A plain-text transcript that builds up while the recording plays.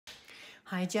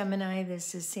Hi Gemini,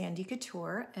 this is Sandy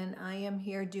Couture, and I am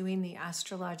here doing the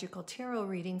astrological tarot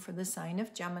reading for the sign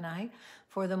of Gemini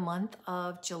for the month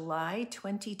of July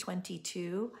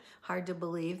 2022. Hard to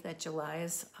believe that July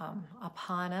is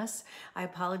upon us. I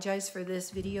apologize for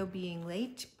this video being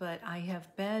late, but I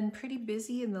have been pretty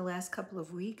busy in the last couple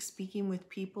of weeks speaking with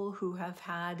people who have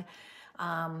had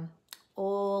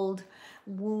old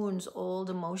wounds, old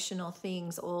emotional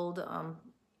things, old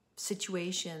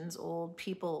situations, old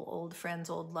people, old friends,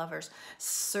 old lovers,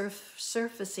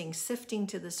 surfacing, sifting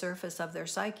to the surface of their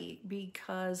psyche,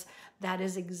 because that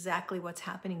is exactly what's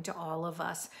happening to all of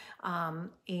us.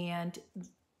 And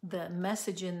the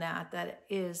message in that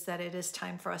is that it is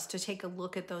time for us to take a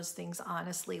look at those things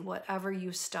honestly. Whatever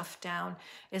you stuff down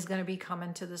is going to be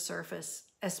coming to the surface,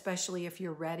 especially if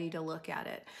you're ready to look at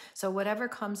it. So whatever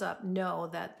comes up, know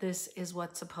that this is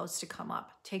what's supposed to come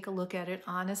up. Take a look at it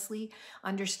honestly.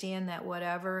 Understand that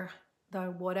whatever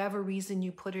reason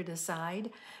you put it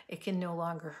aside, it can no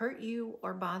longer hurt you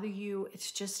or bother you.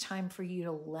 It's just time for you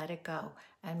to let it go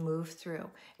and move through.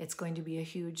 It's going to be a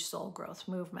huge soul growth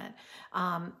movement.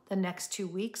 The next 2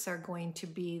 weeks are going to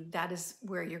be, that is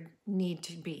where you need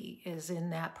to be, is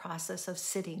in that process of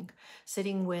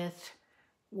sitting with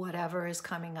whatever is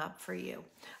coming up for you.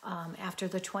 After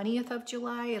the 20th of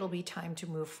July, it'll be time to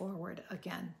move forward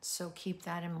again. So keep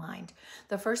that in mind.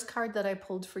 The first card that I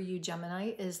pulled for you,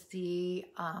 Gemini, is the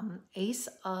Ace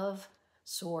of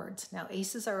Swords. Now,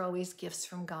 aces are always gifts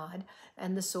from God,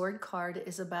 and the sword card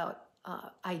is about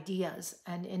ideas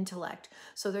and intellect.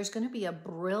 So there's going to be a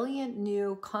brilliant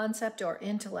new concept or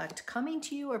intellect coming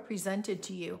to you or presented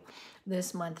to you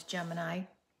this month, Gemini.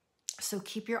 So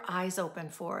keep your eyes open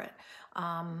for it.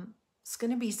 It's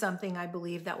going to be something, I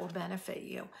believe, that will benefit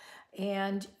you.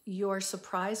 And your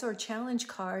surprise or challenge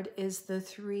card is the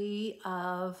Three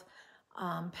of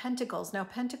Pentacles. Now,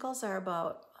 Pentacles are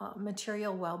about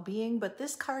material well-being, but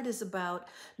this card is about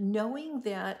knowing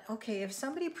that, okay, if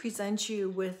somebody presents you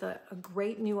with a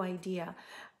great new idea,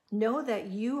 know that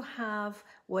you have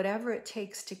whatever it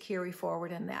takes to carry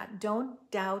forward in that.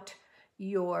 Don't doubt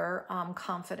your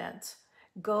confidence.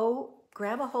 Go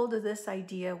grab a hold of this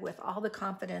idea with all the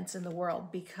confidence in the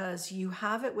world, because you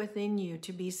have it within you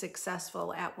to be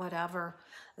successful at whatever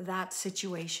that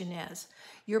situation is.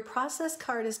 Your process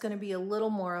card is going to be a little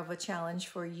more of a challenge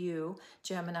for you,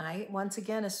 Gemini. Once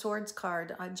again, a swords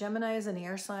card. Gemini is an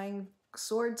air sign.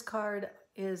 Swords card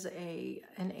is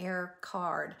an air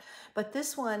card, but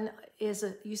this one is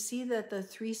you see that the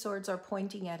three swords are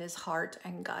pointing at his heart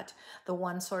and gut. The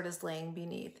one sword is laying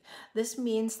beneath. This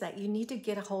means that you need to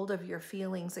get a hold of your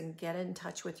feelings and get in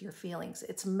touch with your feelings.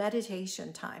 It's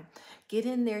meditation time. Get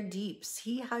in there deep.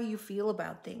 See how you feel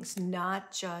about things,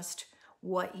 not just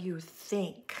what you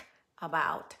think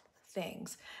about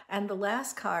things. And the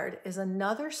last card is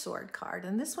another sword card,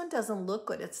 and this one doesn't look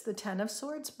good. It's the Ten of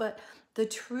Swords, but the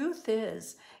truth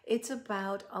is it's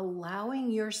about allowing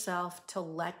yourself to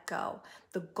let go.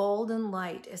 The golden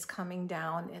light is coming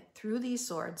down through these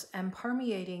swords and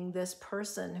permeating this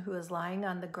person who is lying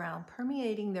on the ground,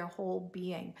 permeating their whole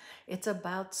being. It's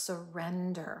about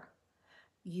surrender.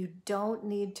 You don't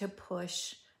need to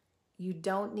push. You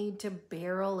don't need to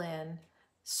barrel in.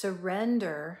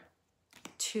 Surrender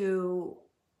to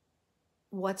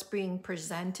what's being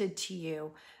presented to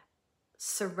you.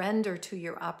 Surrender to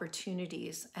your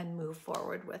opportunities and move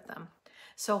forward with them.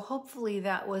 So hopefully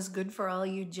that was good for all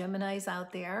you Geminis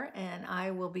out there, and I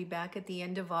will be back at the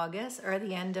end of August or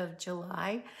the end of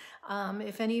July.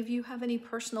 If any of you have any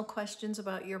personal questions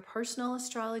about your personal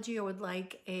astrology or would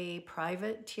like a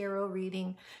private tarot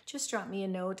reading, just drop me a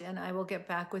note and I will get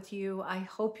back with you. I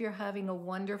hope you're having a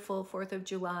wonderful 4th of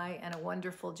July and a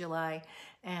wonderful July,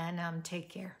 and take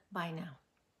care. Bye now.